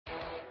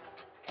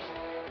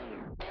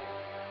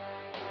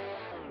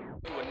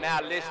now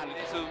listening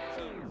to.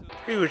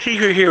 Here with the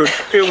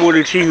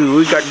TV.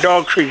 We got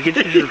dog treats. Get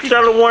these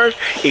selling ones.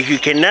 If you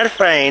cannot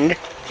find,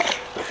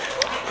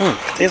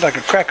 tastes like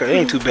a cracker. It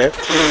ain't too bad.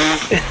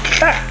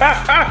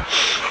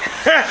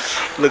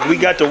 Look, we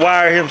got the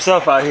Wire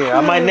himself out here.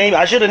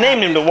 I should have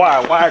named him the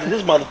Wire. Wire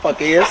this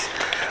motherfucker is.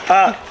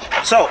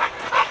 So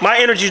my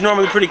energy is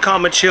normally pretty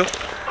calm and chill.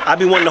 I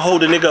be wanting to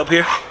hold the nigga up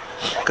here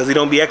because he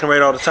don't be acting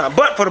right all the time.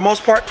 But for the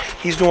most part,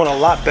 he's doing a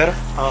lot better.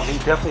 He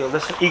definitely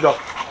listen. Ego.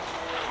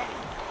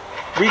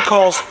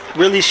 Recall's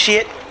really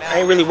shit. I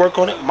ain't really work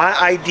on it. My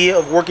idea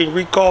of working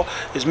recall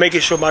is making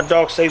sure my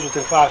dog stays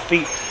within 5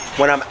 feet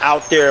when I'm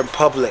out there in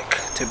public,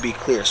 to be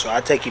clear. So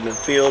I take him in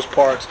fields,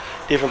 parks,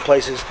 different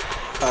places.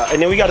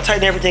 And then we got to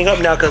tighten everything up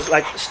now because,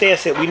 like Stan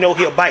said, we know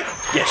he'll bite.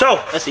 Yeah,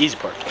 so that's the easy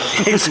part.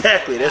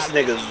 Exactly. This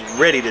nigga's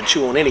ready to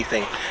chew on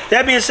anything.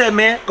 That being said,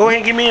 man, go ahead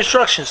and give me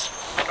instructions.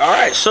 All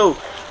right, so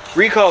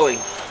recalling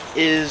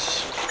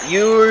is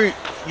your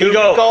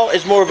recall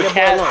is more of a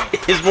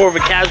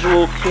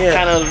casual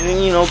kind of,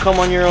 you know, come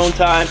on your own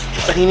time.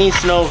 But he needs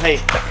to know,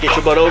 hey, get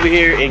your butt over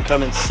here and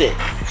come and sit.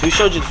 So we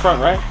showed you the front,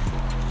 right?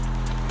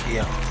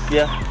 Yeah.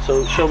 Yeah.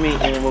 So show me,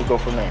 and then we'll go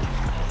from there.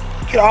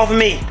 Get off of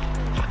me.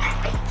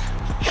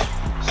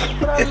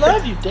 But I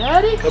love you,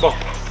 Daddy. Come on.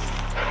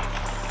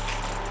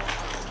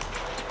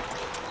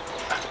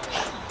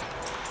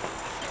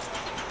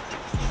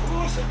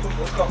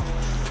 Let's go.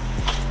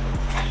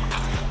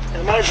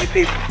 And mind you,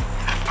 people,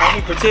 I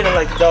be pretending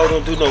like the dog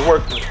don't do no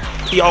work, but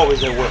he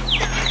always at work.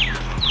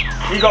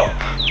 Here you go.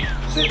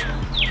 Sit.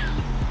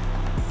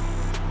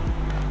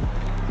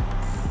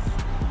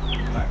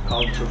 Alright,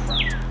 call him to the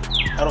front.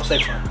 I don't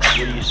say front. What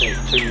do you say?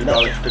 So you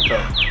know it's the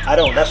toe. I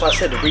don't. That's why I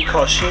said the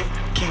recall shit.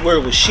 Key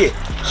word was shit.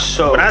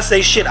 So when I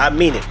say shit, I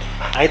mean it.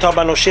 I ain't talking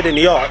about no shit in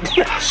the yard.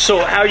 So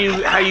how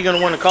you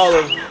gonna want to call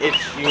him if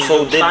you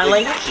sign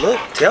language? Look,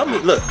 tell me.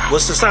 Look,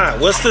 what's the sign?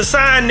 What's the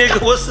sign,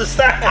 nigga? What's the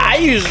sign? I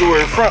use the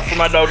word front for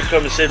my dog to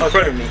come and sit in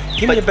front of me.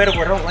 Give me a better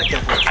word. I don't like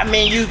that word. I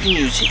mean, you can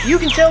use. You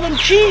can tell them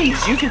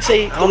cheese. You can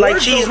say. I don't like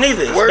cheese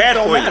neither. It's bad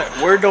for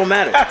you. Word don't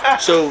matter.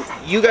 So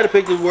you got to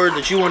pick the word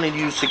that you want to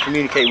use to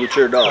communicate with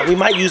your dog. We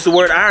might use the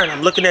word iron.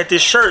 I'm looking at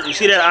this shirt. You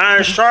see that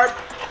iron sharp?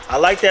 I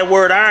like that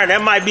word iron.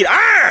 That might be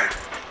iron.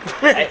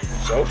 Right.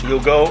 So you'll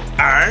go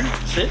iron.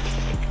 Sit.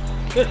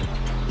 Good.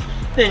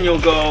 Then you'll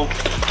go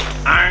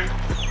iron.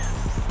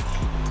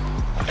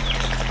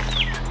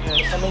 You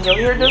got something in your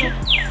ear, dude?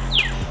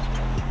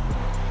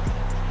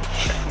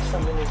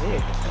 Something in his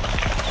ear.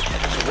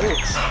 It's weird.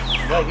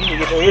 Like, you need to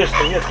get your ears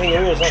clean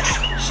your ears up.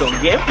 So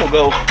again, we'll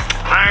go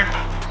iron.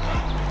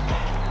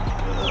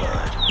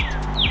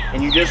 Good.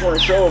 And you just want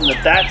to show him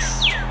that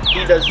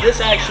he does this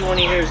action when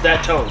he hears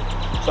that tone.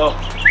 So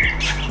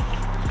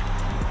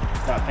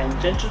not paying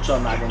attention, so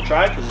I'm not gonna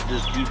try because it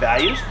just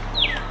devalues.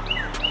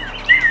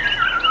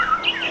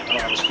 I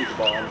don't have to scoop the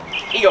ball on.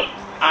 Here you go.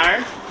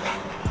 Iron.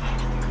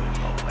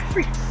 Good boy.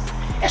 Free.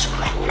 That's a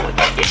good boy.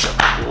 It's a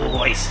good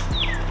boys.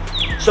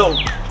 So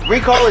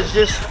recall is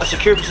just a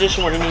secure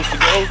position where he needs to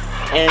go.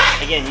 And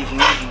again, you can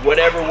use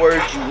whatever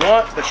words you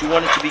want, but you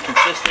want it to be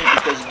consistent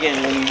because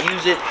again, when you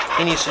use it,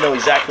 he needs to know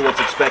exactly what's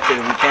expected,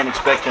 and we can't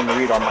expect him to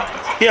read our minds.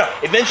 Yeah.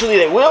 Eventually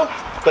they will,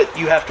 but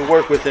you have to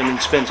work with him and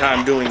spend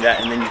time doing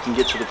that, and then you can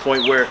get to the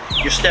point where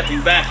your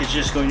stepping back is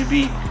just going to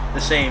be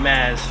the same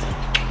as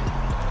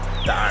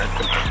the iron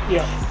command.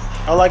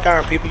 Yeah. I like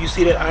iron, people. You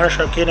see that iron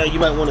sharp kid now, you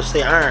might want to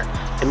say iron.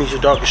 That means your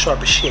dog is sharp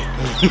as shit.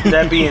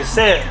 That being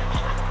said,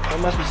 there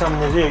must be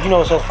something in there. You know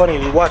what's so funny?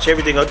 We watch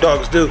everything our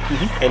dogs do,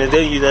 and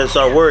then you then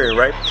start worrying,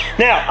 right?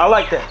 Now, I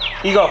like that.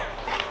 You go.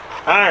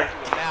 Iron.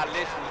 Now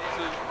listening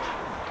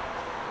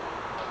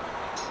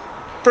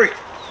Free.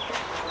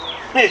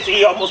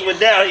 He almost went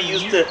down. He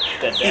used to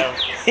that down.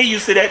 He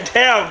used to that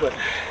down, but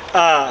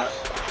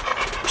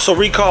so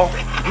recall.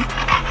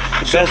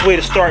 The best way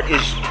to start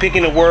is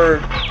picking a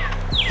word,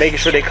 making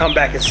sure they come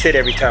back and sit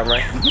every time,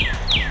 right?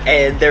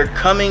 And they're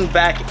coming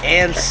back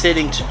and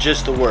sitting to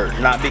just the word,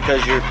 not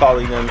because you're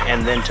calling them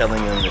and then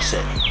telling them to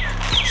sit.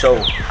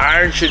 So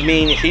iron should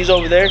mean if he's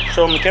over there,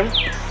 show him the camera.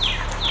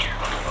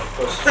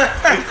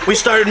 We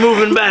started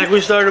moving back.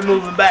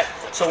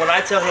 So when I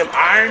tell him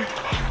iron,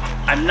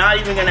 I'm not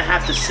even gonna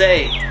have to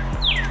say,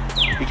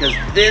 because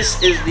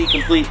this is the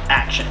complete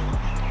action.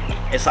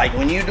 It's like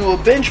when you do a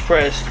bench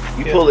press,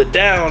 you pull it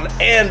down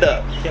and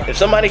up. If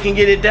somebody can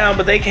get it down,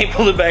 but they can't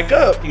pull it back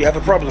up, you have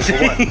a problem for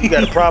one. You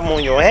got a problem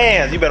on your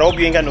hands. You better hope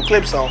you ain't got no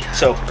clips on.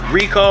 So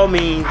recall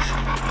means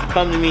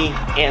come to me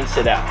and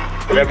sit down.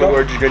 Whatever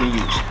word you're gonna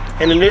use.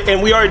 And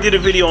we already did a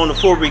video on the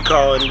full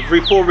recall, and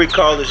the full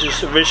recall is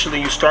just eventually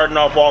you starting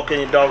off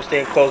walking, your dog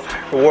staying close,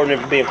 rewarding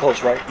them for being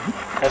close, right?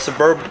 That's a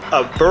verb,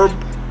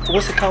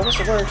 what's it called? What's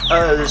the word?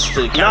 This is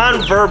the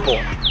non-verbal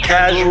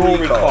casual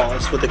recall.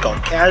 That's what they call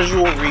it,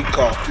 casual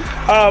recall.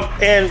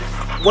 And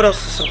what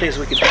else are some things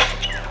we could do?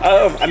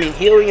 I mean,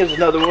 healing is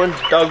another one.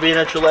 Dog being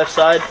at your left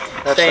side,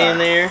 staying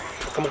there.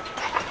 Come on.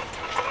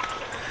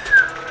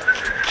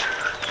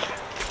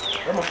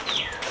 Come on.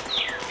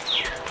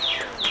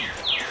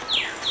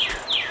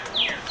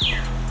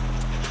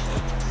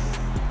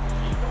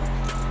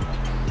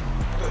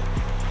 Good.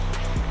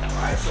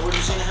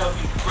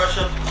 brush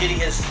up, getting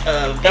his.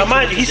 Now,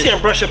 mind you, he's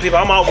saying brush up people.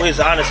 I'm always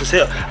honest as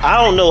hell.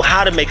 I don't know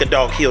how to make a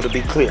dog heel, to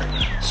be clear.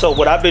 So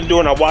what I've been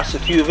doing, I watched a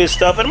few of his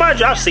stuff, and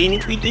mind you, I've seen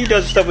him. He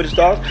does stuff with his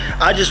dogs.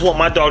 I just want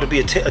my dog to be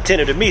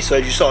attentive to me. So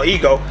as you saw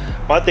Ego,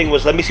 my thing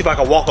was, let me see if I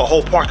can walk a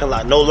whole parking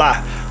lot, no lie,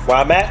 where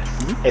I'm at,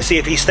 and see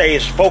if he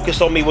stays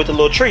focused on me with the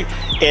little treat.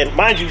 And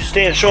mind you,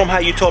 Stan, show him how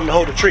you told him to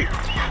hold the treat.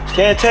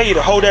 Stan tell you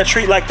to hold that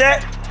treat like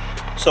that.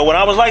 So when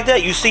I was like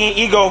that, you seen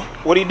Ego,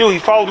 what he do? He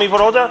followed me for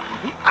the whole time.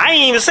 I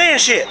ain't even saying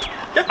shit.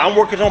 I'm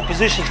working on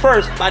positions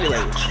first. Body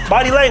language.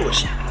 Body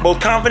language. Both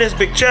confidence,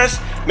 big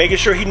chest, making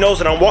sure he knows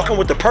that I'm walking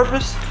with the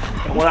purpose.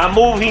 And when I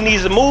move, he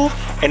needs to move,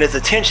 and his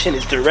attention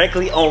is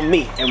directly on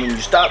me. And when you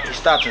stop, he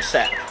stops and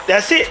sat.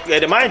 That's it.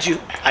 And mind you,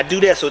 I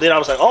do that. So then I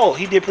was like, oh,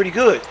 he did pretty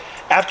good.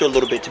 After a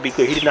little bit, to be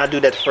clear, he did not do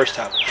that the first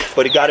time.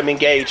 But he got him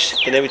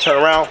engaged, and then we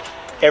turn around.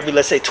 Every,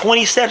 let's say,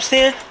 20 steps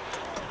in,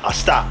 I'll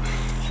stop,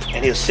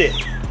 and he'll sit.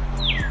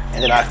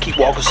 And then I keep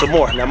walking some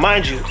more. Now,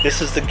 mind you, this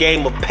is the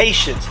game of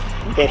patience.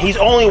 And he's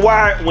only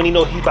wired when he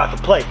knows he's about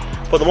to play.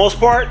 For the most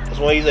part, that's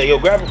when he's like, yo,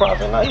 grab him across.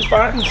 No, he's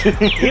fine.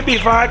 He'll be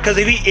fine. Because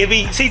if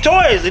he see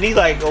toys and he's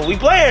like, oh, we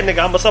playing,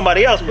 nigga, I'm with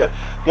somebody else. But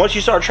once you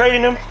start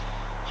training him,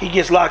 he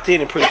gets locked in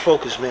and pretty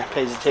focused, man.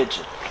 Pays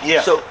attention.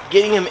 Yeah. So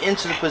getting him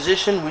into the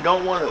position, we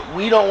don't want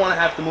to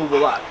have to move a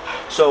lot.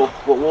 So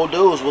what we'll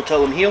do is we'll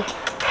tell him heel.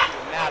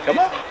 Come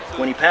on.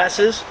 When he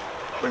passes,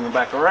 bring him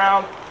back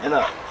around and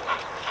up.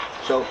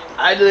 So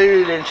I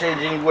literally didn't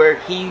change anywhere.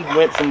 He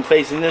went from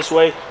facing this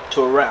way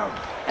to around.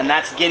 And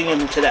that's getting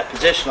him into that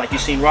position. Like you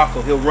seen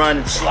Rocco, he'll run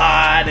and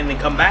slide and then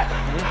come back.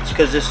 It's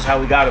because this is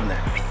how we got him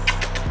there.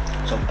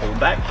 So pull him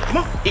back. Come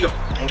on, Ego.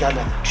 Ain't got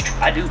nothing.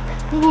 I do.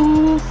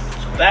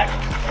 So back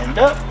and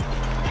up.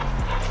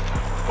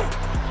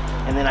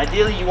 And then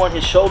ideally you want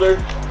his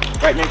shoulder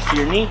right next to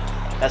your knee.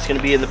 That's going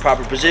to be in the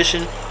proper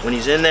position. When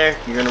he's in there,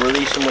 you're going to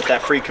release him with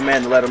that free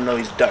command to let him know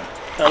he's done.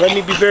 Now let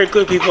me be very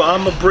clear, people.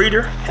 I'm a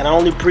breeder, and I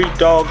only breed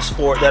dogs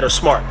that are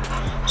smart.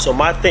 So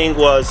my thing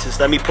is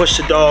let me push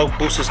the dog,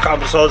 boost his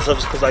confidence, all this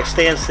stuff, because like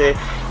Stan said,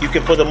 you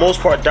can for the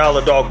most part dial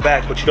a dog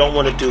back. What you don't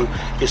want to do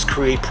is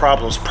create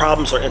problems.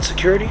 Problems are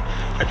insecurity,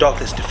 a dog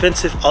that's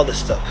defensive, other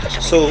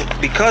stuff. So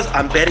because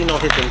I'm betting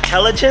on his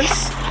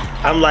intelligence,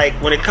 I'm like,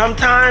 when it come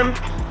time,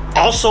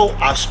 also,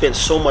 I've spent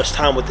so much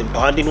time with him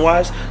bonding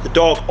wise. The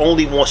dog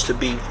only wants to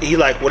be, he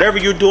like, whatever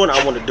you're doing,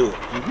 I want to do it.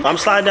 If I'm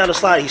sliding down the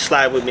slide, he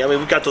slide with me. I mean,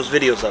 we got those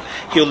videos up.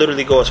 He'll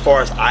literally go as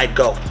far as I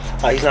go.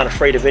 He's not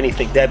afraid of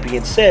anything. That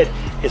being said,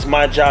 it's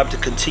my job to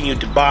continue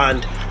to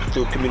bond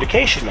through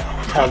communication now.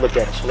 That's how I look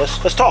at it. So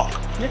let's talk.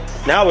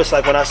 Now it's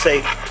like when I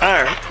say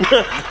iron,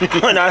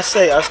 when I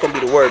say, that's gonna be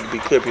the word, to be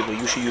clear, people,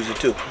 you should use it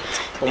too.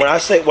 And when I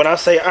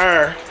say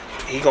iron,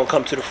 he gonna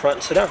come to the front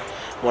and sit down.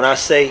 When I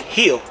say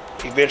heel,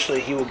 eventually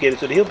he will get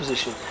into the heel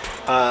position.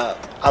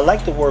 I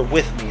like the word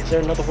with me. Is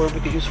there another word we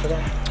could use for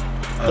that?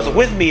 Because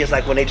with me is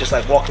like when they just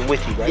like walking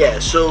with you, right? Yeah,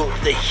 so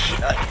the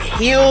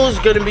heel's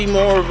gonna be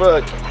more of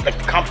a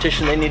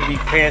competition. They need to be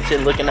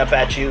prancing, looking up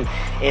at you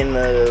in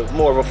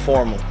more of a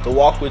formal. The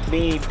walk with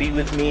me, be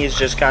with me is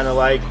just kind of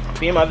like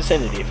be in my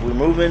vicinity. If we're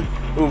moving,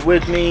 move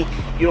with me.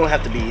 You don't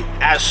have to be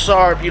as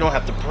sharp. You don't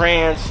have to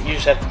prance. You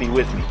just have to be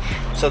with me.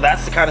 So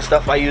that's the kind of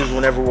stuff I use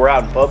whenever we're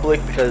out in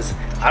public, because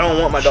I don't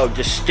want my dog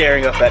just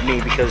staring up at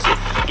me, because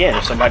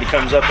if somebody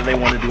comes up and they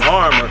want to do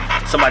harm, or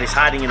somebody's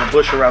hiding in a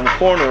bush around the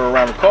corner or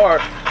around the car,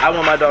 I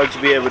want my dog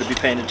to be able to be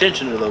paying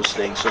attention to those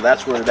things. So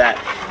that's where that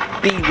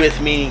be with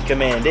me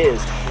command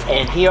is.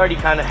 And he already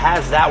kind of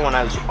has that one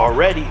as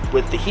already.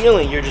 With the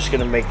healing, you're just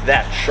going to make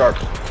that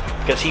sharper,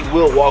 because he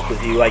will walk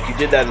with you like you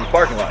did that in the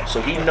parking lot.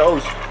 So he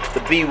knows to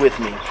be with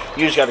me.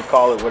 You just got to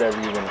call it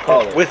whatever you're going to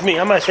call it. With me,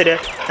 I might say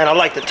that. And I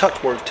like the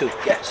tuck word too.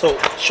 Yeah. So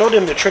show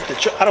them the trick.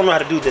 I don't know how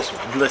to do this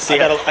one. Let's see.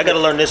 I gotta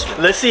learn this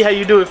one. Let's see how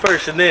you do it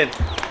first, and then.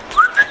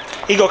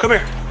 Ego, come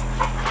here.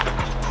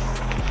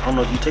 I don't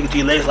know if you take it to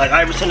your legs like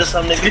Iverson or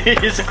something.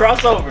 It's a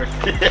crossover.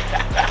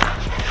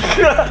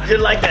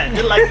 Just like that.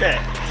 Just like that.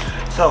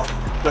 So,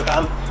 look,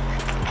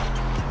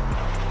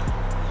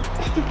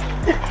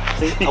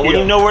 see, I wouldn't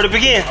even know where to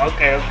begin.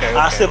 Okay.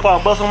 I slip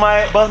on, bust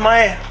my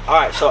ass. All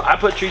right, so I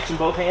put treats in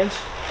both hands.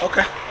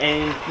 Okay.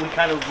 And we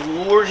kind of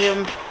lure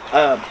him.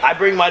 I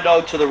bring my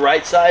dog to the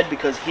right side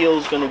because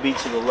heel's gonna be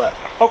to the left.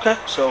 Okay.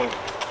 So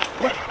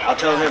I'll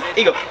tell him,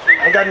 Ego,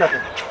 I ain't got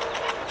nothing.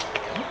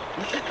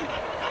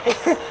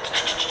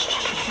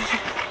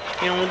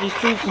 You know what these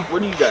treats?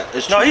 What do you got?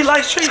 No, he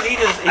likes treats.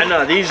 I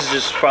know these is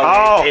just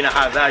probably ain't a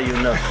high value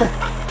enough.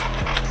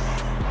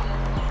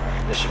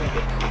 This should be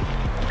good.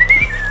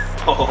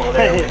 Oh,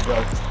 there we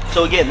go.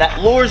 So again, that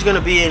lure is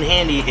gonna be in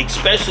handy,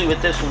 especially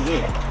with this one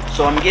here.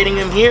 So I'm getting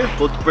him here.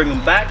 We'll bring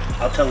him back.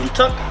 I'll tell him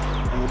tuck,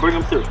 and we'll bring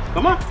him through.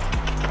 Come on.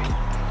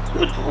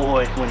 Good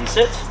boy. When he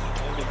sits,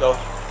 there we go.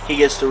 He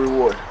gets the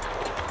reward.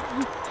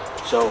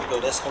 So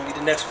that's gonna be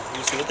the next one.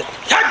 You see what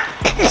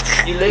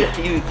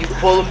you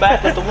pull him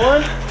back with the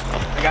one.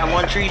 I got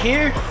one treat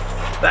here.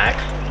 Back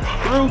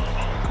through.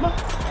 Come on.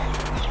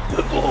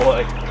 Good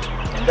boy.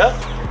 And up.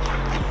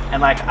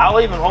 And like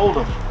I'll even hold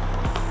him.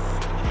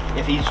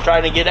 If he's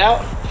trying to get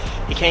out,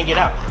 he can't get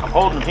out. I'm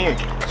holding him here.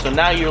 So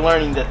now you're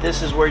learning that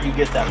this is where you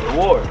get that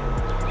reward.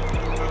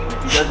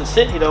 If he doesn't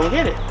sit, you don't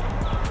get it.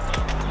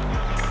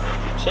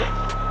 Sit.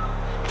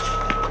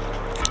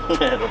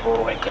 Little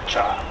boy, good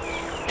job.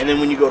 And then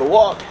when you go to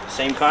walk,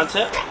 same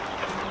concept.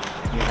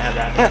 You have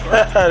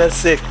that. That's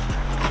sick.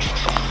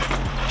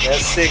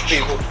 That's sick,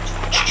 people.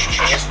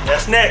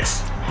 That's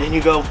next. Then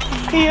you go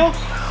heel.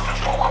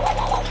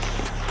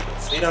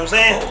 See what I'm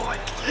saying? Boy.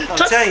 I'm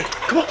telling you.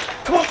 Come on,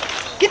 come on.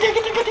 Get there,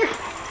 get there, get there.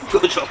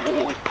 Good job,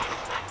 boy.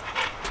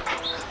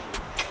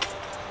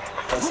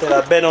 I said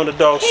I bet on the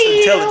dog's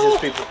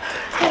intelligence, people.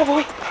 Yeah,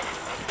 boy.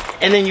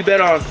 And then you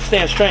bet on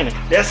stance training.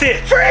 That's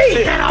it.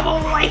 Free! That's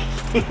boy.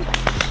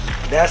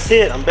 That's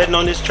it. I'm betting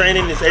on this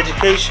training, this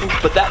education.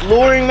 But that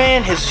luring,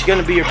 man, is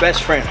gonna be your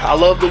best friend. I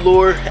love the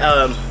lure.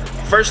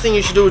 First thing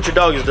you should do with your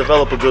dog is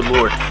develop a good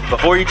lure.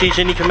 Before you teach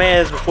any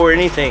commands, before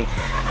anything,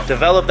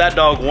 develop that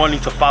dog wanting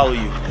to follow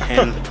you.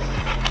 And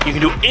you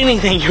can do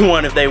anything you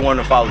want if they want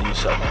to follow you.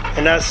 So,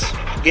 and that's,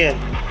 again,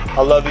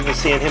 I love even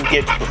seeing him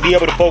be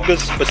able to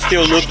focus, but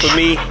still look for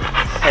me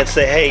and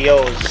say, hey,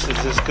 yo, is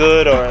this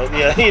good? Or,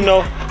 yeah, you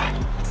know.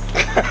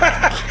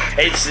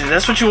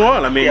 That's what you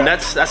want. I mean, Yeah.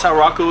 that's how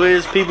Rocco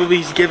is. People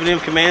be giving him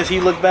commands. He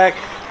look back.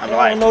 I'm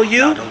like, know you.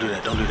 no, don't do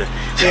that. Don't do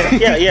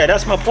that. Yeah,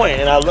 that's my point.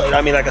 And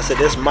I mean, like I said,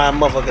 this is my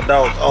motherfucking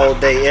dog all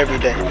day, every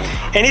day.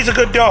 And he's a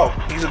good dog.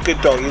 He's a good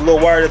dog. He's a little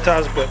wired at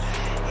times, but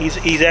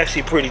he's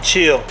actually pretty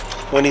chill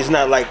when he's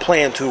not like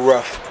playing too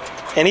rough.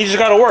 And he just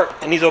got to work,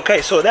 and he's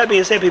okay. So that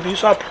being said, people, you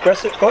saw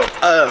progressive. Go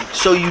ahead.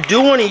 So you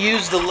do want to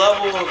use the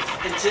level of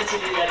intensity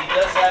that he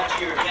does have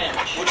to your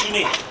advantage. What you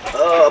need?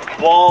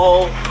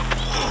 Ball.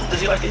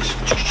 Does he like this?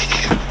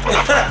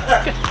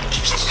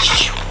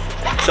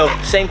 So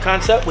same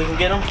concept. We can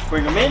get him,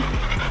 bring him in,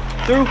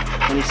 through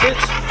when he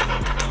sits.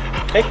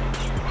 Hey,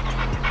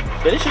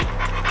 finish it.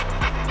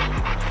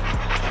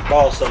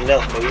 Ball something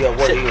else, but you got to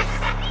work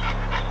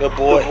here. Good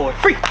boy. Good boy.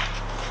 Free.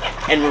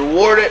 And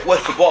reward it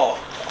with the ball.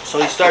 So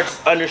he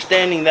starts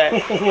understanding that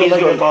he's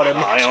going, ball that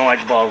much. I don't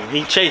like the ball.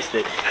 He chased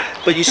it.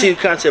 But you see the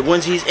concept.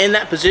 Once he's in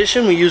that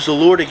position, we use the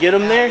lure to get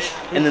him there.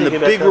 And then the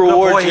big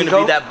reward is going to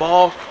be that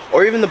ball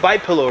or even the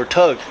bite pillow or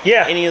tug.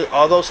 Yeah.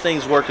 All those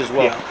things work as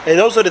well. Yeah. And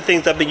those are the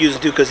things I've been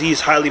using too, because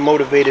he's highly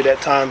motivated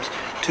at times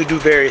to do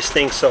various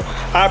things. So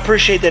I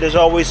appreciate that as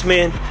always,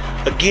 man.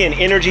 Again,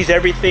 energy's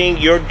everything.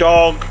 Your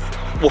dog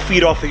will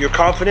feed off of your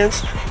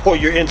confidence or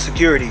your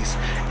insecurities.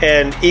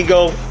 And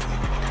Ego,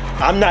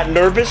 I'm not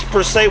nervous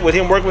per se with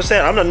him working with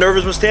Stan. I'm not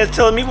nervous with Stan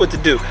telling me what to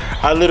do.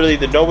 I literally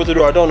either know what to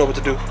do or I don't know what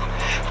to do.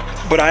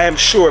 But I am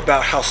sure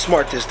about how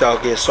smart this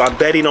dog is. So I'm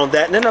betting on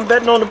that. And then I'm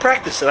betting on the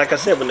practice. And like I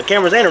said, when the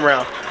cameras ain't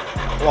around,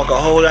 I walk a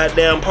whole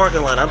goddamn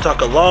parking lot. I'm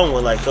talking a long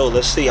one, like, oh,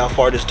 let's see how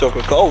far this dog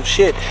can go. Oh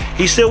shit,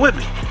 he's still with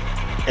me.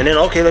 And then,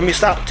 okay, let me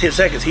stop 10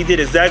 seconds. He did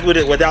exactly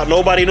it without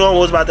nobody knowing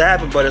what was about to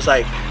happen. But it's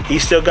like, he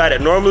still got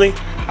it. Normally,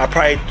 I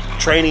probably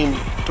training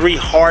 3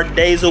 hard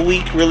days a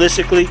week,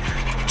 realistically.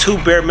 2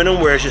 bare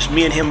minimum, where it's just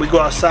me and him. We go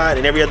outside,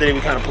 and every other day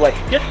we kind of play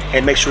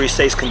and make sure he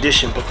stays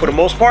conditioned. But for the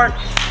most part,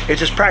 it's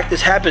just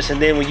practice habits.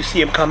 And then when you see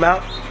him come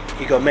out,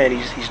 you go, man,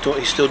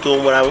 he's still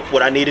doing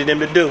what I needed him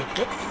to do.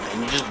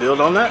 And you just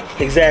build on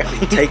that.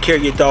 Exactly. Take care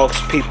of your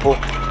dogs, people.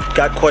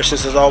 Got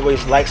questions as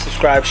always? Like,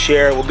 subscribe,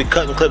 share. We'll be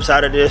cutting clips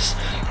out of this.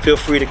 Feel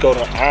free to go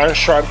to Iron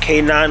Sharp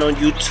K9 on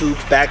YouTube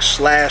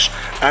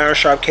 / Iron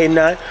Sharp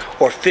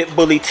K9 or Fit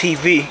Bully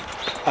TV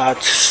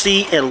to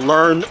see and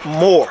learn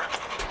more.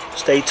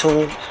 Stay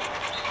tuned.